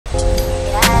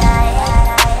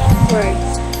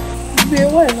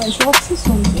I should have said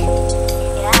something.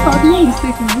 Yeah. I'm not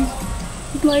mistaken.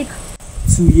 It's like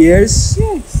 2 years?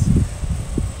 yes.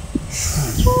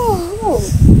 Oh.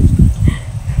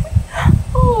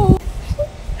 Oh.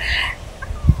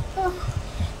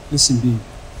 Listen, babe.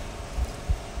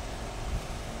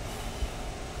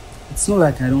 It's not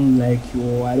like I don't like you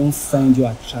or I don't find you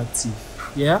attractive.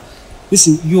 Yeah?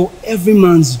 Listen, you're every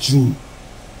man's dream.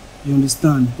 You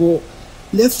understand? But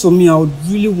left for me, I would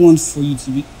really want for you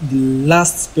to be the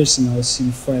last person I will see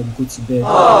before I go to bed.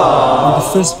 Or the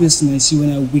first person I see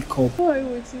when I wake up. What are you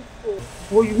waiting for?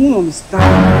 Well, you won't understand.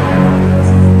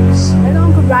 Hello,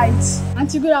 Uncle Bright.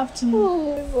 Auntie, good afternoon.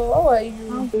 Oh, how are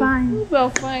you? I'm fine. Well,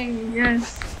 fine.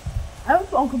 Yes. I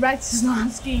hope Uncle Bright is not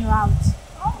asking you out.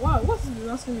 Wow, what is he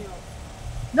asking me out?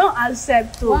 Don't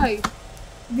accept though. Why?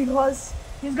 Because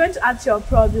he's going to ask your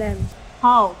problem.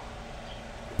 How?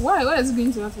 Why? Why is he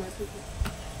going to ask my people?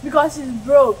 Because he's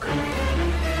broke.